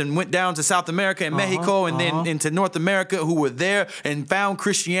Islands and went down to South America and Mexico and then into North America, who were there and found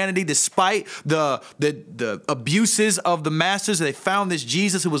Christianity despite the abuses of the masters. They found this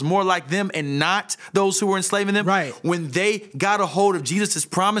Jesus who was more like them and not those who were enslaving them. Right. When they got a hold of Jesus'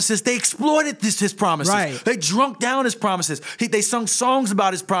 promises, they exploited his promises. Right. They drunk down his promises. They sung songs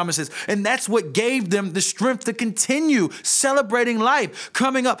about his promises. And that's what gave them the strength to continue celebrating life,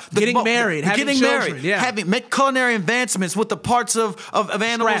 coming up. Getting married, having children, make culinary advancements with the parts of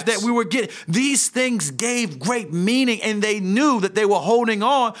animals Scraps. that we were getting. These things gave great meaning, and they knew that they were holding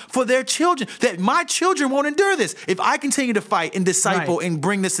on for their children, that my children won't endure this. If I continue to fight and disciple and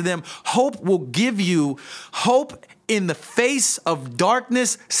bring this to them, hope will give you hope in the face of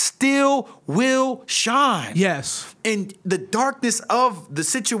darkness still will shine. Yes. And the darkness of the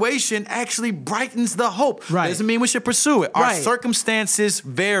situation actually brightens the hope. Right. Doesn't mean we should pursue it. Our Right. circumstances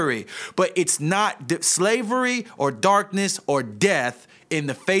vary, but it's not slavery or darkness or death in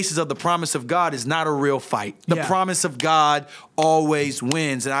the faces of the promise of God is not a real fight. The promise of God always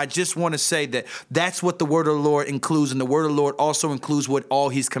wins. And I just want to say that that's what the word of the Lord includes. And the word of the Lord also includes what all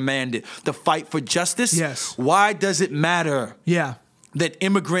he's commanded. The fight for justice. Yes. Why does it matter? Yeah. That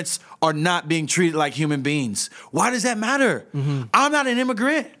immigrants are not being treated like human beings? Why does that matter? Mm-hmm. I'm not an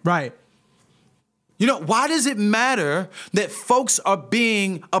immigrant. Right. You know, why does it matter that folks are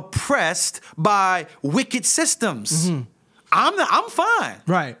being oppressed by wicked systems? Mm-hmm. I'm fine.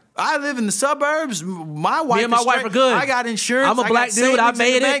 Right. I live in the suburbs. My wife Me and my wife are good. I got insurance. I'm a black dude. I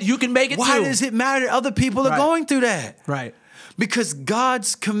made it. You can make it too. Why does it matter that other people are going through that? Right. Because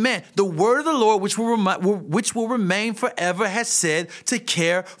God's command, the word of the Lord, which will remain forever, has said to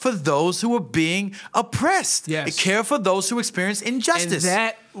care for those who are being oppressed. Yes. Care for those who experience injustice. And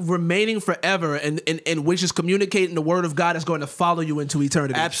that remaining forever, and which is communicating the word of God, is going to follow you into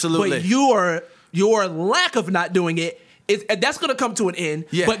eternity. Absolutely. But your lack of not doing it, that's going to come to an end,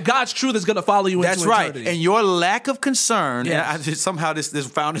 but God's truth is going to follow you into eternity. That's right. And your lack of concern, and somehow this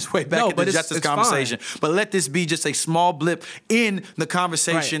found its way back into the justice conversation. Fine. But let this be just a small blip in the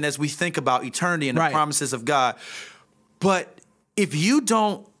conversation as we think about eternity and the promises of God. But if you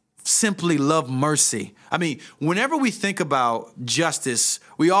don't simply love mercy, I mean, whenever we think about justice,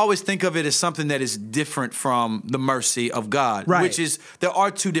 we always think of it as something that is different from the mercy of God, which is, there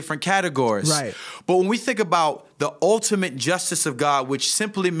are two different categories. Right. But when we think about the ultimate justice of God, which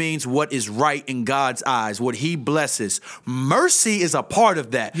simply means what is right in God's eyes, what he blesses, mercy is a part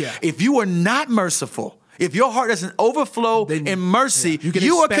of that. Yeah. If you are not merciful, if your heart doesn't overflow in mercy,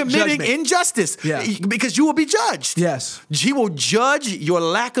 you are committing injustice because you will be judged. Yes. He will judge your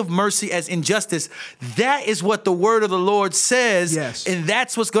lack of mercy as injustice. That is what the word of the Lord says. Yes. And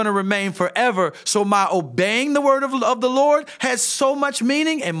that's what's going to remain forever. So my obeying the word of the Lord has so much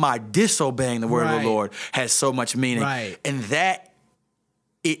meaning, and my disobeying the word of the Lord has so much meaning. Right. And that,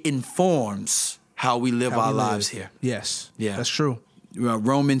 it informs how we live our lives here. Yes. Yeah. That's true.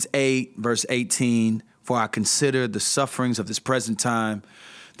 Romans 8, verse 18. For I consider the sufferings of this present time,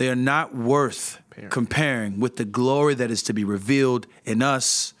 they are not worth comparing with the glory that is to be revealed in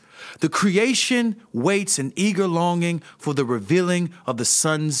us. The creation waits in eager longing for the revealing of the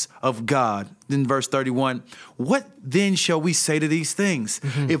sons of God. Then verse 31, what then shall we say to these things?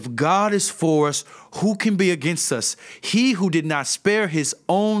 Mm-hmm. If God is for us, who can be against us? He who did not spare his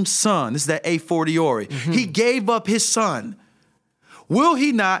own son, this is that a fortiori, he gave up his son. Will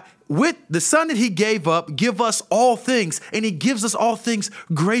he not, with the son that he gave up, give us all things? And he gives us all things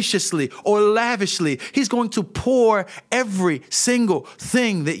graciously or lavishly. He's going to pour every single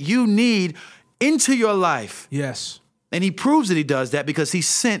thing that you need into your life. Yes. And he proves that he does that because he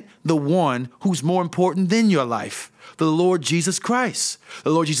sent the one who's more important than your life, the Lord Jesus Christ. The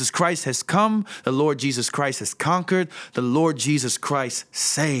Lord Jesus Christ has come. The Lord Jesus Christ has conquered. The Lord Jesus Christ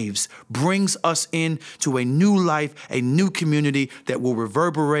saves, brings us into a new life, a new community that will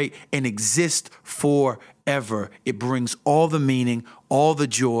reverberate and exist forever. It brings all the meaning, all the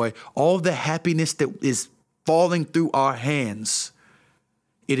joy, all the happiness that is falling through our hands.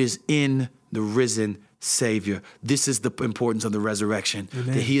 It is in the risen Savior. This is the importance of the resurrection.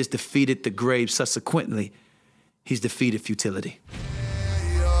 Amen. That he has defeated the grave. Subsequently, he's defeated futility.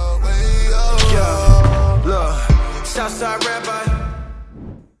 Look, Southside Rabbi.